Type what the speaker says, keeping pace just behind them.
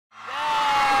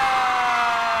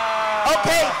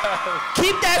Okay,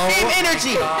 keep that same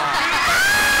energy.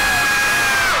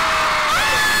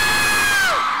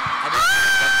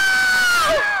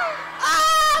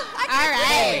 All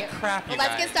right. Crap, you Well,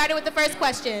 let's guys. get started with the first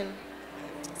question.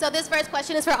 So this first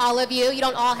question is for all of you. You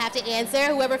don't all have to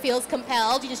answer. Whoever feels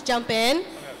compelled, you just jump in.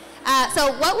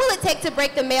 So what will it take to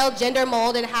break the male gender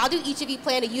mold, and how do each of you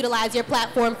plan to utilize your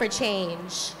platform for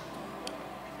change?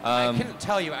 I couldn't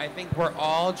tell you. I think we're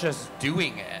all just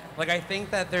doing it. Like, I think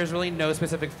that there's really no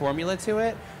specific formula to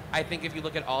it. I think if you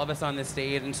look at all of us on this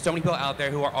stage and so many people out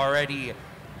there who are already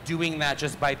doing that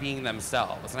just by being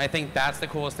themselves. And I think that's the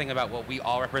coolest thing about what we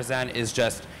all represent is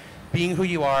just being who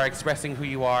you are, expressing who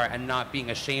you are, and not being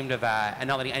ashamed of that, and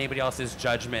not letting anybody else's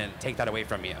judgment take that away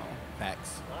from you.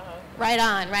 Facts. Right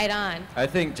on, right on. I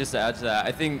think, just to add to that,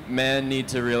 I think men need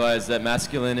to realize that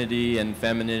masculinity and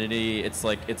femininity,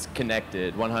 it's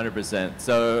connected 100%.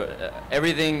 So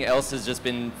everything else has just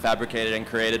been fabricated and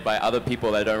created by other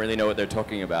people that don't really know what they're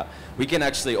talking about. We can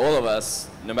actually, all of us,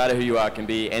 no matter who you are, can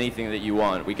be anything that you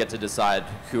want. We get to decide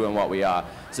who and what we are.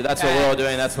 So that's what we're all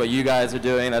doing, that's what you guys are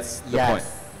doing, that's the point.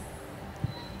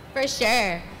 For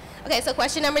sure. Okay, so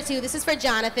question number 2, this is for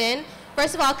Jonathan.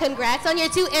 First of all, congrats on your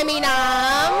 2 Emmy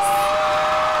noms.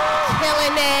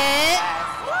 Killing it.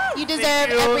 You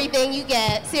deserve everything you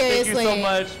get, seriously. Thank you so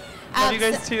much. Love you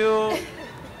guys too.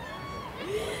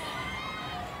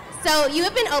 So you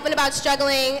have been open about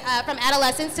struggling from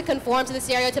adolescence to conform to the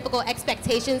stereotypical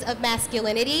expectations of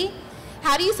masculinity.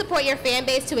 How do you support your fan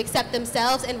base to accept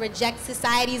themselves and reject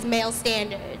society's male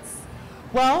standards?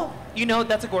 Well, you know,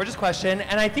 that's a gorgeous question.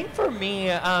 And I think for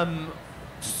me,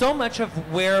 so much of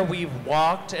where we've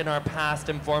walked in our past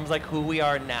informs like who we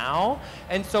are now.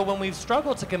 And so when we've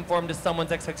struggled to conform to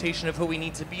someone's expectation of who we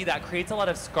need to be, that creates a lot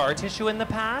of scar tissue in the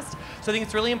past. So I think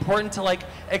it's really important to like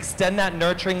extend that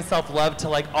nurturing self-love to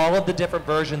like all of the different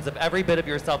versions of every bit of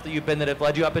yourself that you've been that have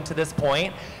led you up into this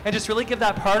point, and just really give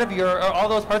that part of your, or all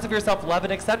those parts of yourself love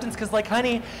and acceptance, because like,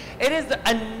 honey, it is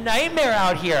a nightmare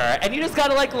out here, and you just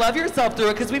gotta like love yourself through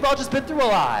it, because we've all just been through a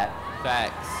lot.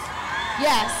 Facts.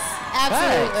 Yes.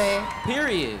 Absolutely.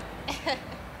 Period.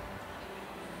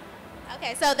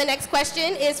 Okay, so the next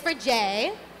question is for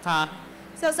Jay. Huh?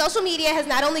 So social media has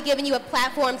not only given you a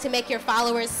platform to make your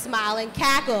followers smile and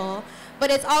cackle,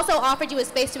 but it's also offered you a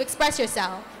space to express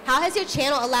yourself. How has your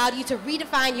channel allowed you to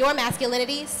redefine your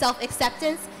masculinity,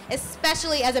 self-acceptance,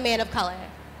 especially as a man of color?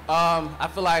 I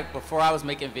feel like before I was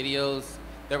making videos,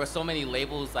 there were so many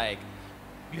labels like,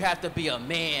 you have to be a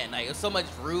man. Like, there's so much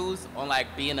rules on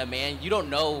like being a man. You don't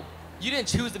know. You didn't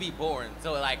choose to be born.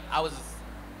 So like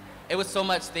it was so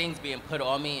much things being put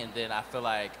on me, and then I feel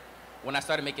like when I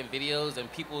started making videos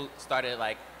and people started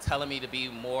like telling me to be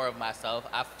more of myself,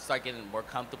 I started getting more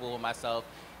comfortable with myself,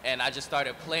 and I just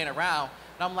started playing around.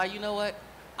 And I'm like, you know what?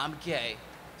 I'm gay.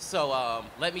 So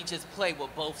let me just play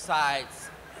with both sides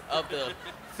of the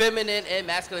feminine and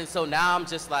masculine. So now I'm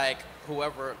just like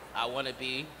whoever I want to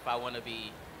be. If I want to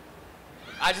be,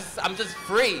 I'm just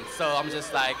free. So I'm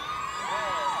just like,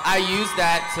 I use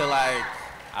that to like,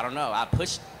 I don't know, I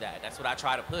push that. That's what I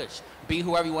try to push. Be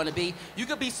whoever you want to be. You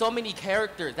could be so many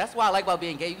characters. That's what I like about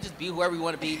being gay. You can just be whoever you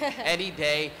want to be any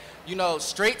day. You know,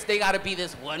 straights, they got to be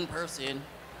this one person.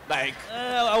 Like,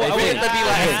 I want to be like,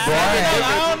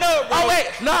 I don't know, bro. Oh,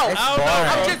 wait, no. I don't know.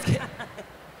 I'm just kidding.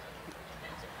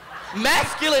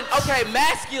 Masculine, okay,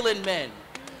 masculine men.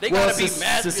 They gotta be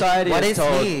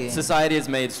masculine. Society has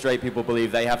made straight people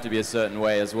believe they have to be a certain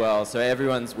way as well. So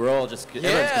everyone's confused.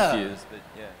 But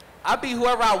yeah. I'll be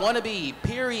whoever I want to be,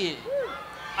 period.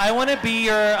 I want to be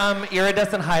your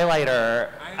iridescent highlighter,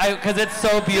 because it's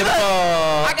so beautiful.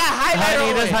 I got highlighter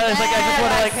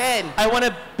on. I want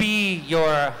to be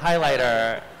your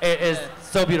highlighter. It is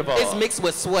so beautiful. It's mixed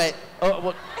with sweat. Oh,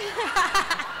 well.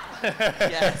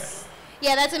 Yes.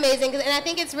 Yeah, that's amazing, and I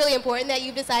think it's really important that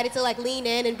you've decided to like lean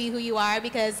in and be who you are,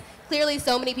 because clearly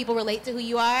so many people relate to who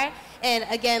you are, and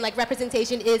again, like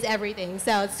representation is everything,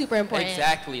 so it's super important.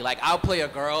 Exactly. Like, I'll play a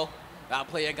girl, I'll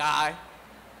play a guy,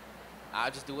 I'll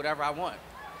just do whatever I want.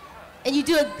 And you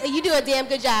do a damn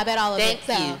good job at all of it.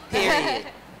 Thank you. Period.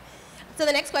 So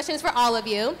the next question is for all of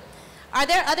you. Are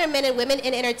there other men and women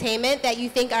in entertainment that you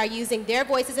think are using their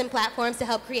voices and platforms to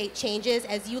help create changes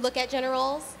as you look at gender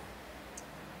roles?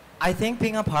 I think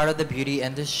being a part of the beauty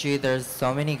industry, there's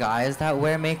so many guys that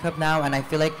wear makeup now, and I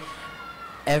feel like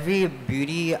every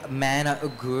beauty man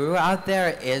guru out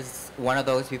there is one of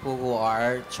those people who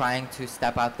are trying to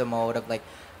step out the mode of like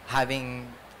having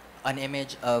an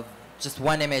image of, just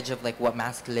one image of like what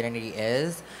masculinity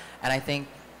is. And I think,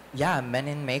 yeah, men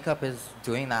in makeup is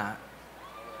doing that.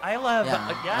 I love,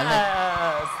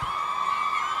 yes.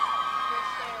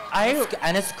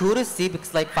 And it's cool to see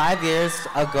because like 5 years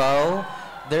ago,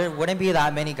 there wouldn't be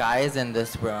that many guys in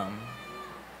this room.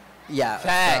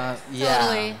 Yeah. Yeah.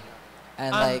 Totally.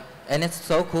 And and it's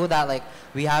so cool that like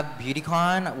we have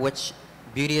Beautycon, which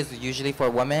beauty is usually for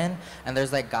women, and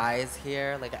there's like guys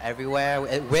here like everywhere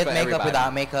with makeup, everybody.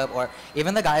 without makeup, or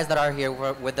even the guys that are here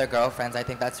with their girlfriends. I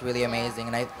think that's really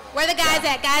amazing. And Where the guys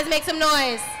at? Guys, make some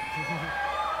noise.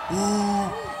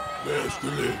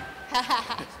 Masculine.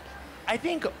 I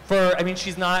think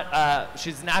she's not,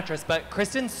 she's an actress, but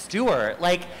Kristen Stewart,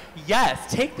 like,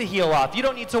 yes, take the heel off. You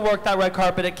don't need to work that red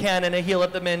carpet at Cannes in a heel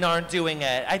if the men aren't doing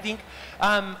it. I think,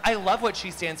 I love what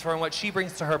she stands for and what she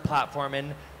brings to her platform,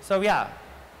 and so yeah,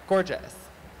 gorgeous.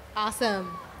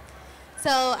 Awesome.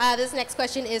 So this next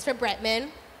question is for Bretman.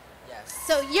 Yes.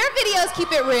 So your videos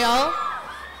keep it real.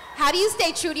 How do you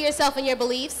stay true to yourself and your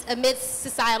beliefs amidst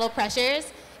societal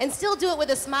pressures and still do it with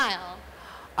a smile?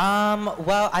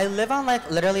 Well, I live on like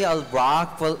literally a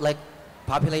rock for like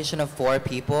population of 4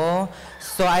 people,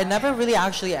 so I never really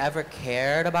actually ever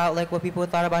cared about like what people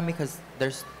thought about me because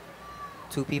there's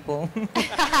 2 people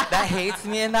that hates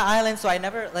me in the island, so I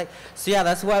never like. So yeah,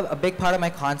 that's why a big part of my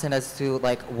content as to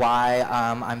like why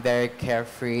I'm very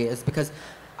carefree is because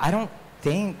I don't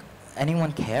think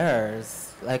anyone cares.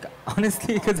 Like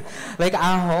honestly, because like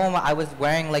at home I was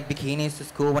wearing like bikinis to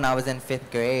school when I was in 5th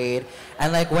grade,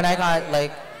 and like when I got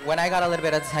a little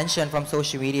bit of attention from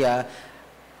social media,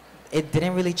 it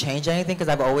didn't really change anything because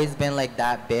I've always been like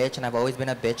that bitch, and I've always been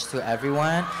a bitch to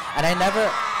everyone, and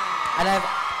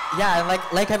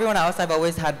like everyone else, I've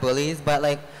always had bullies, but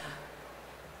like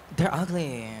they're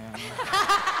ugly.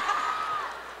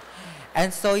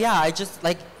 And so yeah, I just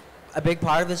like. A big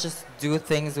part of it is just do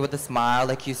things with a smile,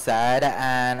 like you said,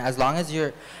 and as long as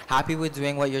you're happy with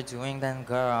doing what you're doing, then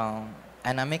girl.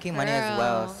 And I'm making money as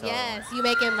well, so. Yes, you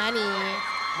making money.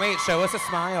 Wait, show us a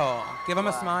smile. Give him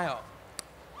a smile.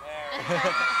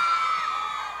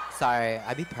 Sorry,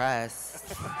 I be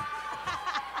pressed.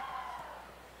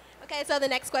 Okay, so the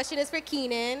next question is for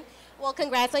Keenan. Well,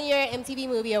 congrats on your MTV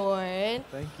Movie Award.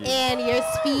 Thank you. And your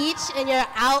speech and your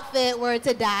outfit were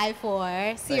to die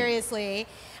for, seriously.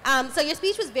 So your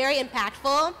speech was very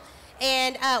impactful.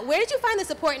 And where did you find the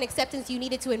support and acceptance you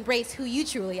needed to embrace who you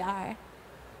truly are?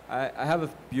 I have a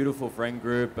beautiful friend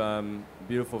group,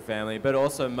 beautiful family, but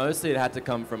also mostly it had to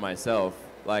come from myself.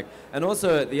 Like, and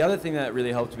also the other thing that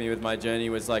really helped me with my journey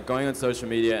was like going on social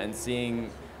media and seeing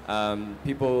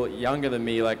people younger than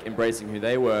me like embracing who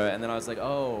they were, and then I was like,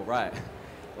 oh right,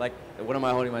 like what am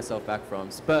I holding myself back from?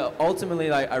 But ultimately,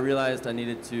 like I realized I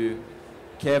needed to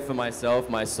care for myself,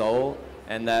 my soul,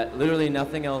 and that literally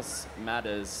nothing else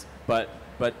matters but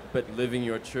living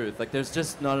your truth. Like there's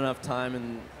just not enough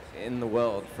time in the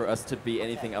world for us to be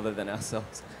anything other than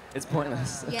ourselves. It's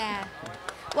pointless. Yeah.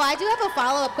 Well, I do have a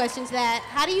follow-up question to that.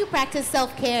 How do you practice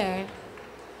self-care?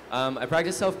 I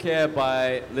practice self-care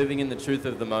by living in the truth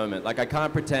of the moment. Like I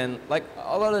can't pretend, like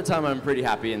a lot of the time I'm pretty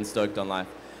happy and stoked on life.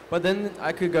 But then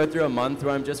I could go through a month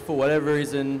where I'm just for whatever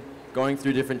reason going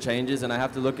through different changes, and I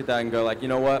have to look at that and go like, you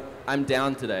know what, I'm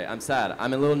down today, I'm sad,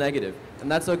 I'm a little negative.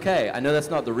 And that's okay. I know that's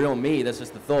not the real me, that's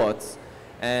just the thoughts.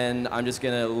 And I'm just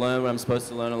gonna learn what I'm supposed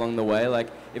to learn along the way. Like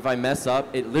if I mess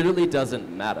up, it literally doesn't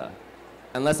matter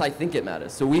unless I think it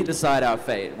matters. So we decide our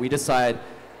fate. We decide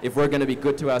if we're going to be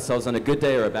good to ourselves on a good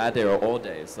day or a bad day or all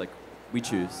days. Like, we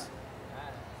choose.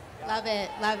 Love it,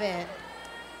 love it.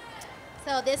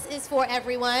 So this is for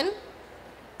everyone.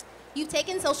 You've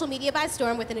taken social media by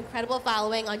storm with an incredible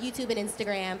following on YouTube and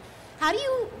Instagram. How do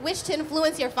you wish to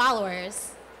influence your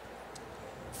followers?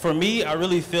 For me, I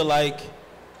really feel like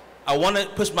I want to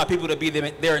push my people to be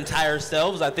their entire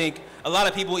selves. I think a lot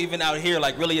of people even out here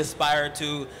like really aspire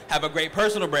to have a great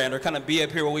personal brand or kind of be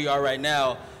up here where we are right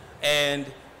now. And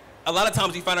a lot of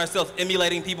times we find ourselves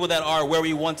emulating people that are where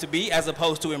we want to be as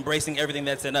opposed to embracing everything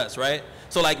that's in us, right?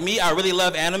 So like me, I really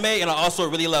love anime and I also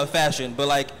really love fashion, but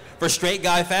like for straight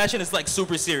guy fashion, it's like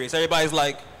super serious. Everybody's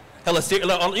like hella serious,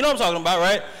 you know what I'm talking about,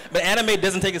 right? But anime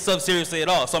doesn't take itself seriously at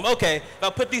all. So I'm okay, if I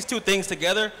put these two things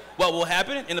together, what will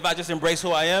happen? And if I just embrace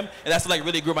who I am, and that's like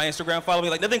really grew my Instagram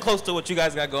following, like nothing close to what you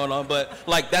guys got going on, but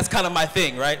like that's kind of my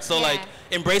thing, right? So like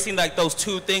embracing like those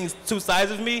two things, two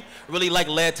sides of me, really like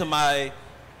led to my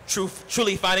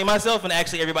truly finding myself and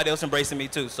actually everybody else embracing me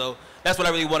too. So that's what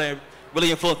I really want to really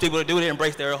influence people to do, to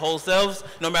embrace their whole selves,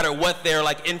 no matter what their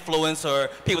like influence or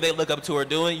people they look up to are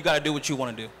doing. You got to do what you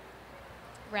want to do.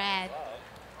 Rad.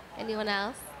 Anyone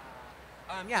else?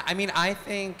 Yeah, I mean, I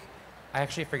think I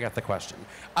actually forget the question.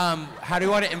 How do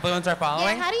we want to influence our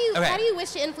following? Yeah, how do you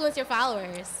wish to influence your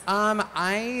followers?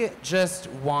 I just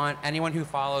want anyone who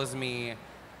follows me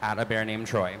at a bear named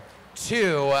Troy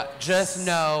Two, just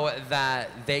know that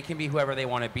they can be whoever they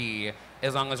want to be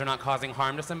as long as they're not causing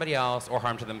harm to somebody else or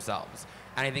harm to themselves.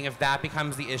 And I think if that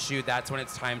becomes the issue, that's when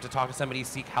it's time to talk to somebody,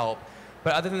 seek help.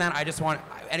 But other than that, I just want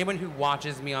anyone who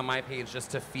watches me on my page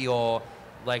just to feel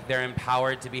like they're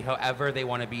empowered to be however they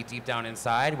want to be deep down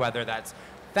inside, whether that's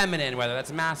feminine, whether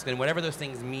that's masculine, whatever those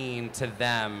things mean to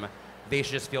them, they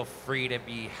should just feel free to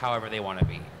be however they want to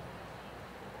be.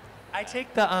 I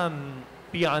take the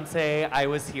Beyonce I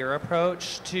was here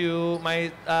approach to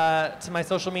my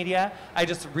social media. I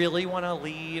just really want to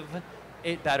leave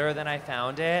it better than I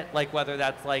found it, like whether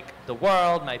that's like the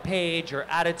world, my page, your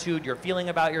attitude, your feeling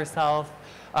about yourself.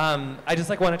 I just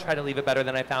like want to try to leave it better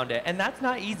than I found it. And that's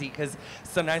not easy because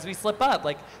sometimes we slip up.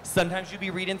 Like sometimes you'll be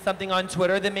reading something on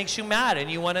Twitter that makes you mad and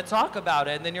you want to talk about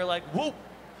it and then you're like, whoop,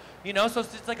 you know? So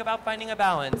it's just like about finding a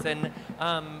balance. And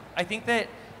I think that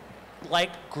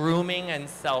like grooming and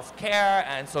self-care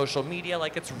and social media,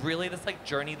 like it's really this like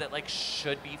journey that like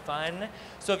should be fun.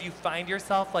 So if you find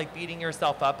yourself like beating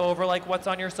yourself up over like what's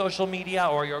on your social media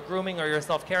or your grooming or your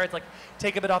self-care, it's like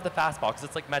take a bit off the fastball because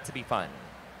it's like meant to be fun.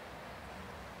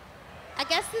 I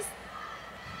guess this.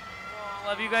 Oh,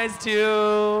 love you guys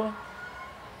too.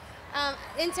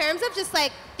 In terms of just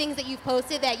like things that you've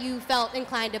posted that you felt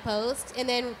inclined to post, and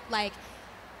then like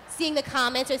seeing the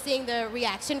comments or seeing the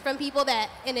reaction from people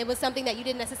and it was something that you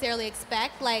didn't necessarily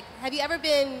expect. Like, have you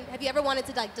ever wanted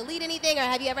to like delete anything, or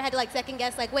have you ever had to like second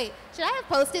guess, like, wait, should I have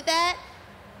posted that?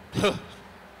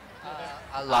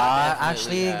 A lot,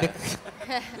 actually.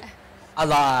 A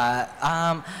lot.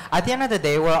 At the end of the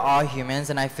day, we're all humans,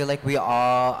 and I feel like we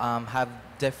all have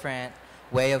different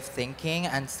way of thinking,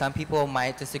 and some people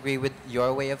might disagree with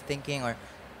your way of thinking, or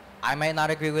I might not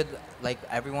agree with like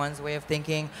everyone's way of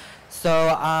thinking. So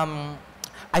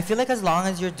I feel like as long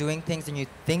as you're doing things and you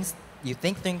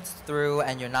think things through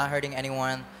and you're not hurting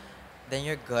anyone, then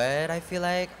you're good, I feel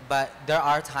like. But there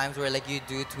are times where like you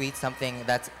do tweet something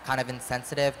that's kind of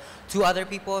insensitive to other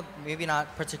people, maybe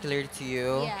not particularly to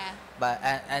you. Yeah. But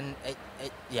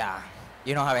yeah,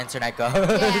 you know how internet goes.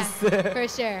 Yeah, for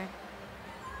sure.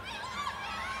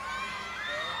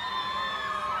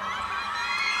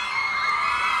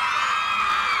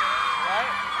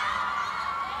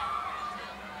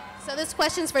 So this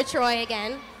question's for Troy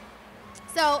again.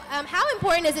 So how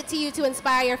important is it to you to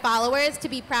inspire your followers to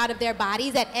be proud of their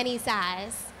bodies at any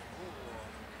size?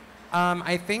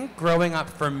 I think growing up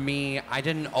for me, I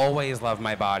didn't always love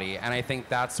my body. And I think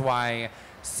that's why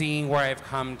seeing where I've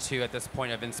come to at this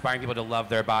point of inspiring people to love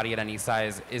their body at any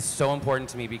size is so important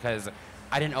to me, because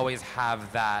I didn't always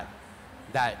have that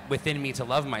within me to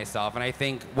love myself. And I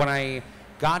think when I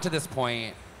got to this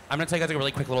point, I'm gonna tell you guys a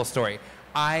really quick little story.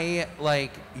 I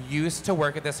used to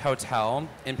work at this hotel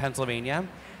in Pennsylvania,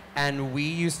 and we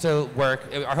used to work,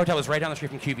 our hotel was right down the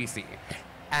street from QVC.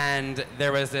 And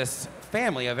there was this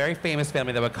family, a very famous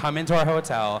family, that would come into our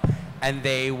hotel and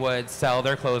they would sell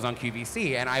their clothes on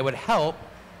QVC, and I would help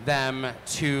them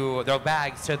to their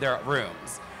bags to their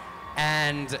rooms.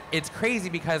 And it's crazy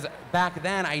because back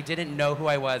then I didn't know who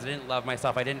I was, I didn't love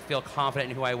myself, I didn't feel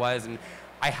confident in who I was, and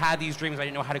I had these dreams, I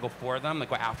didn't know how to go for them, like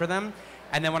go after them.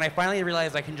 And then when I finally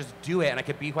realized I can just do it and I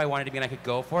could be who I wanted to be and I could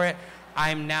go for it,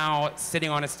 I'm now sitting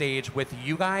on a stage with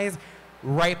you guys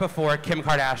right before Kim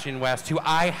Kardashian West, who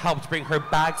I helped bring her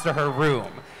bags to her room.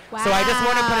 Wow. So I just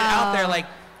want to put it out there, like,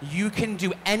 you can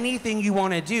do anything you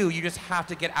want to do, you just have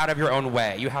to get out of your own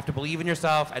way. You have to believe in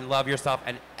yourself and love yourself,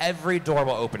 and every door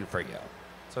will open for you.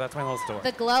 So that's my whole story.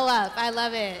 The glow up, I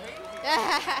love it.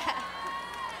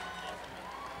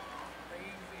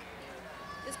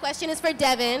 This question is for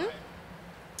Devin.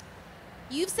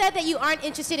 You've said that you aren't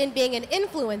interested in being an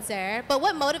influencer, but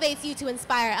what motivates you to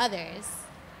inspire others?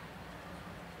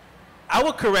 I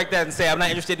would correct that and say I'm not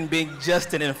interested in being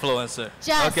just an influencer.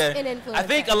 Just an influencer. I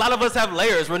think a lot of us have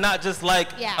layers. We're not just like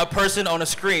a person on a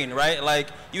screen, right? Like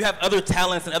you have other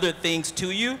talents and other things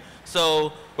to you.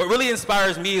 So what really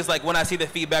inspires me is like when I see the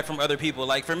feedback from other people.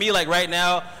 Like for me, like right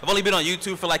now, I've only been on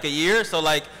YouTube for like a year. So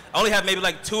like I only have maybe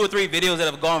like 2 or 3 videos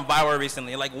that have gone viral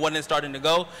recently. Like one is starting to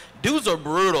go. Dudes are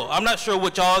brutal. I'm not sure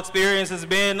what y'all experience has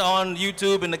been on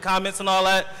YouTube and the comments and all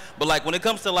that. But like when it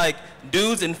comes to like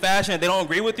dudes in fashion, they don't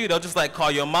agree with you. They'll just like call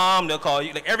your mom. They'll call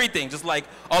you, like everything, just like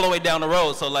all the way down the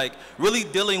road. So like really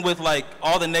dealing with like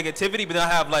all the negativity, but then I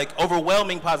have like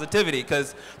overwhelming positivity.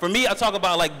 Because for me, I talk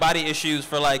about like body issues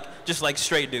for like just like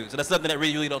straight dudes. And that's something that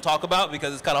we really don't talk about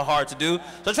because it's kind of hard to do.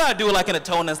 So I try to do it like in a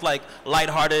tone that's like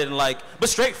lighthearted and like, but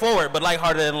straightforward. straightforward, but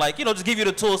lighthearted, and like, you know, just give you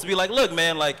the tools to be like, look,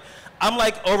 man, like, I'm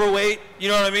like overweight, you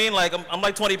know what I mean? Like, I'm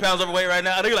like 20 pounds overweight right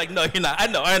now. I know you're like, no, you're not. I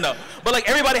know. But like,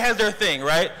 everybody has their thing,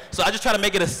 right? So I just try to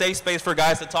make it a safe space for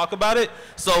guys to talk about it.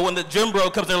 So when the gym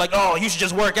bro comes, they're like, oh, you should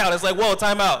just work out. It's like, whoa,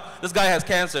 time out. This guy has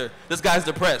cancer. This guy's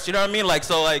depressed. You know what I mean? Like,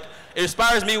 so like, it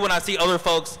inspires me when I see other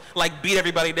folks like beat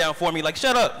everybody down for me. Like,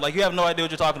 shut up. Like, you have no idea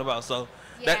what you're talking about. So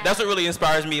that's what really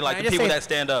inspires me, like the people that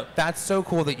stand up. That's so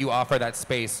cool that you offer that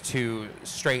space to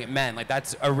straight men. Like,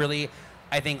 that's a really,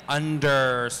 I think,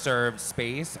 underserved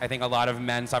space. I think a lot of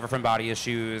men suffer from body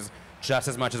issues just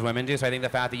as much as women do. So I think the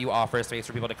fact that you offer a space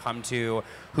for people to come to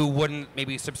who wouldn't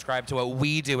maybe subscribe to what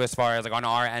we do as far as like on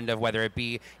our end of whether it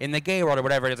be in the gay world or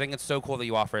whatever it is, I think it's so cool that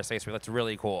you offer a space for. That's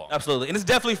really cool. Absolutely. And it's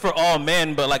definitely for all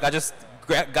men, but like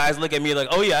guys look at me like,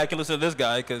 oh yeah, I can listen to this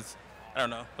guy because, I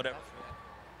don't know, whatever.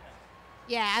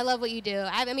 Yeah, I love what you do.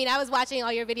 I mean, I was watching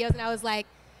all your videos and I was like,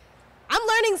 I'm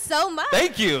learning so much.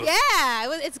 Thank you.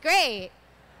 Yeah, it's great.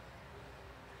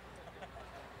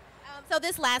 So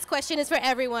this last question is for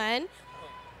everyone.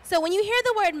 So when you hear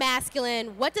the word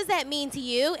masculine, what does that mean to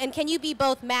you? And can you be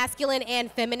both masculine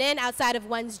and feminine outside of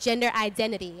one's gender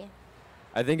identity?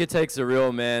 I think it takes a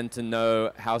real man to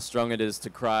know how strong it is to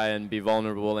cry and be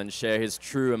vulnerable and share his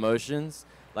true emotions.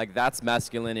 Like, that's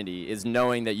masculinity, is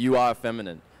knowing that you are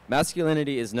feminine.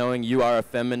 Masculinity is knowing you are a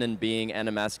feminine being and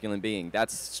a masculine being.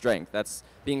 That's strength. That's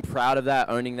being proud of that,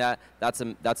 owning that. That's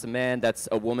a man, that's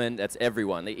a woman, that's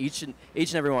everyone. Each and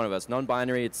every one of us,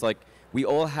 non-binary, it's like we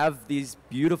all have these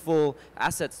beautiful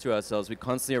assets to ourselves we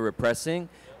constantly are repressing.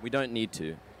 We don't need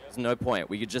to. There's no point.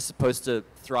 We're just supposed to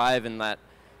thrive in that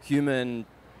human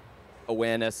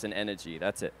awareness and energy.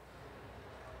 That's it.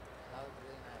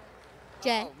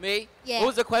 Jay? Oh, me? Yeah. What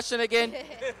was the question again?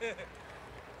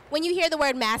 When you hear the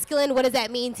word masculine, what does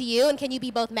that mean to you? And can you be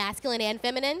both masculine and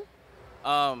feminine?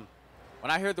 When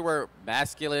I hear the word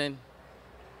masculine,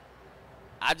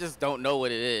 I just don't know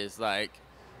what it is. Like,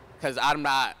 cause I don't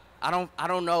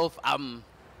know if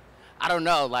I don't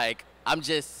know. Like,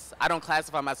 I don't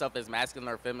classify myself as masculine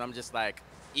or feminine. I'm just like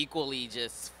equally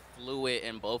just fluid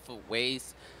in both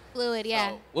ways. Fluid,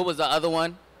 yeah. So, what was the other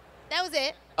one? That was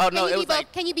it. Oh, no, it was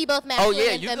like, can you be both masculine and feminine?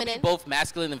 Oh, yeah, you can be both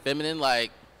masculine and feminine.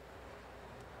 Like,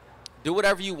 do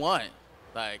whatever you want.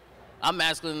 Like, I'm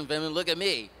masculine and feminine. Look at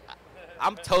me.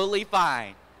 I'm totally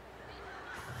fine.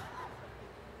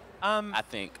 I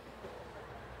think.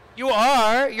 You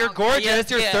are. You're gorgeous. Yeah,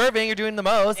 you're yeah. serving. You're doing the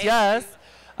most. Yes.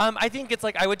 I think it's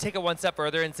like I would take it one step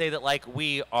further and say that like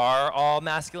we are all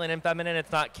masculine and feminine.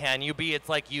 It's not can you be. It's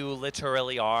like you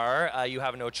literally are. You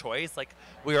have no choice. Like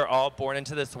we are all born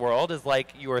into this world. Is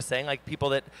like you were saying. Like people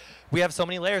that we have so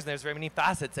many layers and there's very many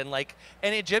facets. And like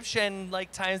in Egyptian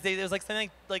like times there's like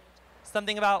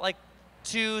something about like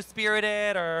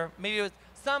two-spirited, or maybe it was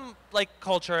some like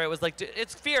culture. It was like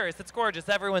it's fierce. It's gorgeous.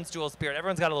 Everyone's dual spirit.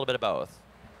 Everyone's got a little bit of both.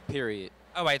 Period.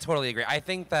 Oh, I totally agree. I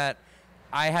think that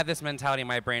I have this mentality in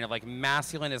my brain of like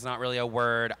masculine is not really a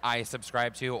word I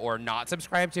subscribe to or not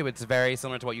subscribe to. It's very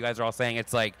similar to what you guys are all saying.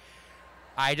 It's like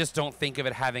I just don't think of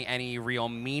it having any real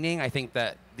meaning. I think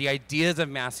that the ideas of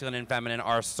masculine and feminine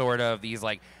are sort of these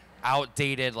like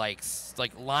outdated like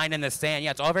line in the sand.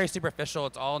 Yeah, it's all very superficial.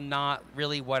 It's all not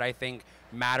really what I think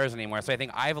matters anymore. So I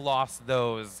think I've lost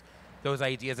those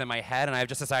ideas in my head, and I've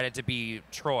just decided to be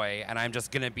Troy, and I'm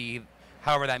just gonna be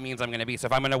however that means I'm going to be. So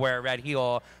if I'm going to wear a red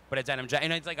heel, but a denim jacket,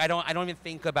 and it's like I don't even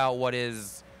think about what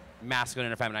is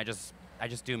masculine or feminine. I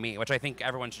just do me, which I think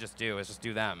everyone should just do, is just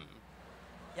do them.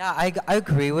 Yeah, I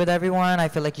agree with everyone. I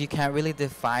feel like you can't really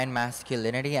define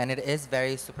masculinity, and it is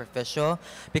very superficial,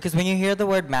 because when you hear the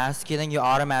word masculine, you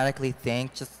automatically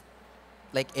think just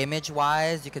like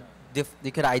image-wise, you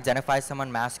could identify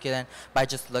someone masculine by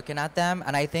just looking at them,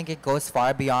 and I think it goes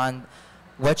far beyond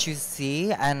what you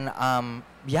see. And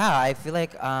yeah, I feel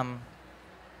like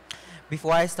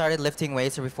before I started lifting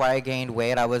weights or before I gained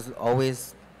weight, I was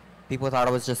always, people thought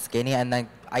I was just skinny, and then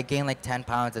I gained like 10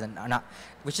 pounds, and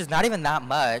which is not even that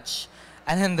much.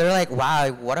 And then they're like, wow,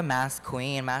 what a mask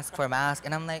queen, mask for mask.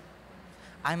 And I'm like,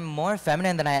 I'm more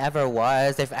feminine than I ever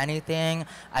was. If anything,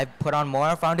 I put on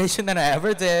more foundation than I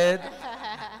ever did.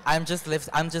 I'm just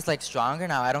like stronger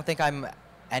now. I don't think I'm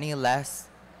any less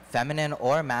feminine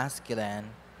or masculine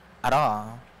at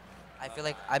all. I feel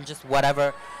like I'm just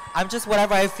whatever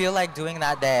I feel like doing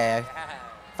that day.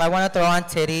 If I want to throw on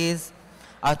titties,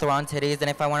 I'll throw on titties, and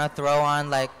if I want to throw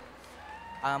on like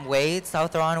weights, I'll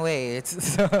throw on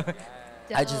weights. So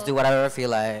I just do whatever I feel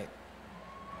like.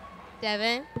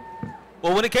 Devin?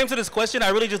 Well, when it came to this question, I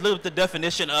really just looked at the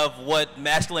definition of what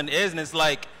masculine is, and it's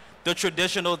like the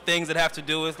traditional things that have to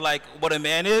do with like what a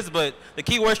man is, but the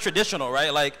key word is traditional,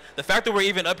 right? Like the fact that we're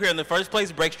even up here in the first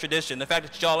place breaks tradition. The fact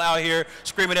that y'all out here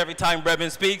screaming every time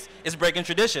Bretman speaks is breaking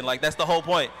tradition. Like that's the whole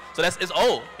point. So it's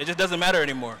old. It just doesn't matter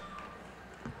anymore.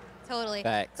 Totally.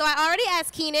 Facts. So I already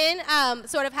asked Keenan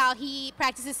sort of how he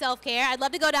practices self-care. I'd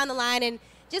love to go down the line and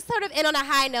just sort of end on a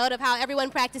high note of how everyone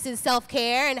practices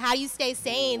self-care and how you stay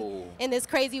sane in this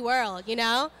crazy world, you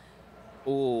know?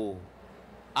 Ooh.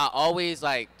 I always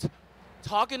like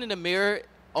talking in the mirror.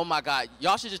 Oh my God,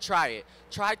 y'all should just try it.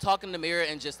 Try talking in the mirror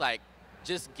and just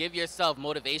give yourself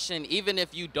motivation, even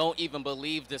if you don't even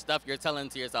believe the stuff you're telling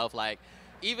to yourself. Like,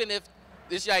 even if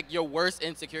it's like your worst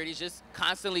insecurities, just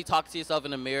constantly talk to yourself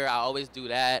in the mirror. I always do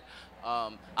that.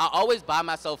 I always buy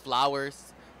myself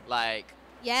flowers. Like,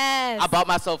 yes. I bought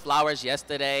myself flowers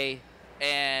yesterday,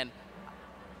 and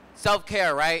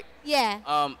self-care, right? Yeah.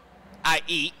 I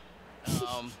eat.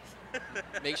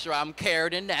 Make sure I'm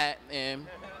cared in that, and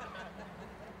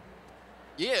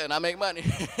yeah, and I make money.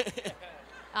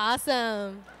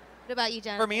 Awesome. What about you,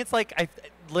 John? For me, it's like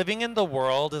living in the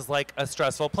world is like a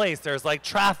stressful place. There's like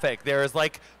traffic. There's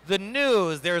like the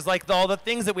news. There's like all the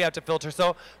things that we have to filter.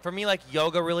 So for me, like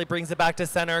yoga really brings it back to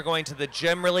center. Going to the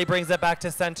gym really brings it back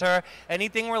to center.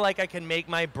 Anything where like I can make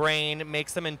my brain make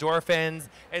some endorphins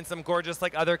and some gorgeous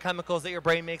like other chemicals that your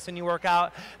brain makes when you work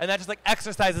out. And that just like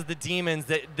exercises the demons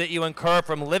that you incur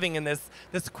from living in this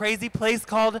crazy place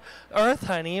called Earth,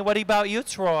 honey. What about you,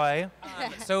 Troy?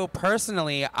 So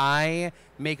personally, I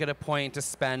make it a point to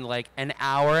spend like an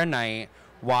hour a night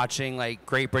watching like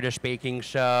Great British Baking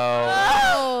Show.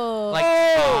 Oh. Like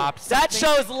Pops. That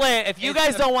show's lit. If you It's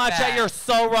guys the don't watch that, best. you're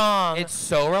so wrong. It's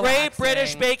so relaxing. Great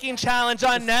British Baking Challenge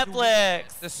on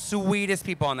Netflix. The sweetest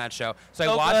people on that show. So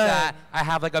So I watch good. that. I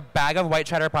have like a bag of white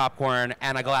cheddar popcorn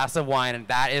and a glass of wine, and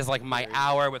that is like my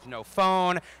hour with no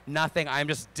phone, nothing. I'm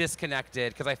just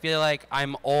disconnected because I feel like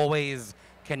I'm always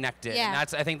connected. Yeah. And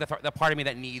that's, I think, the part of me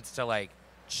that needs to like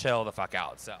chill the fuck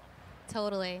out. So.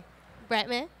 Totally.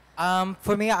 Bretman?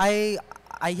 For me, I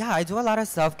do a lot of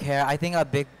self-care. I think a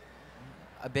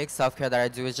big self-care that I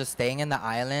do is just staying in the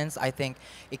islands. I think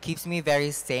it keeps me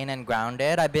very sane and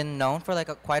grounded. I've been known for like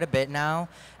quite a bit now,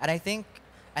 and I think,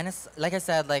 and it's like I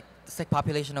said, like it's like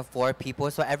population of 4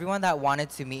 people. So everyone that wanted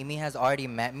to meet me has already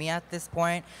met me at this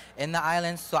point in the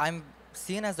islands. So I'm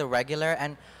seen as a regular,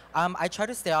 and I try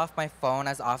to stay off my phone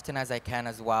as often as I can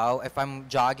as well. If I'm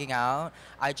jogging out,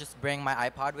 I just bring my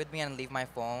iPod with me and leave my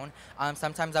phone.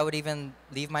 Sometimes I would even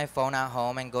leave my phone at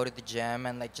home and go to the gym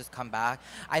and like just come back.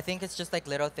 I think it's just like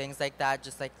little things like that,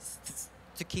 just like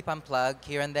to keep unplugged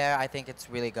here and there. I think it's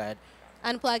really good.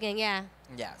 Unplugging, yeah.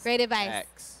 Yes. Great advice.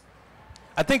 Facts.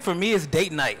 I think for me it's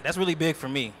date night. That's really big for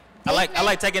me. Date I like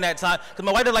night? taking that time because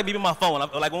my wife doesn't like being on my phone.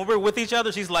 Like when we're with each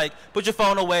other, she's like, "Put your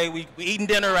phone away. We eating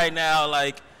dinner right now."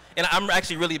 Like, and I'm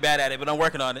actually really bad at it, but I'm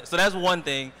working on it. So that's one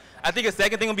thing. I think a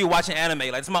second thing would be watching anime.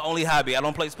 Like it's my only hobby. I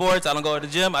don't play sports. I don't go to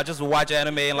the gym. I just watch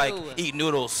anime and like eat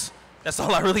noodles. That's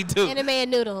all I really do. Anime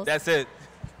and noodles. That's it.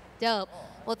 Dope.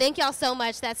 Well, thank y'all so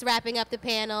much. That's wrapping up the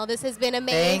panel. This has been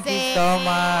amazing. Thank you so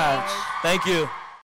much. Thank you.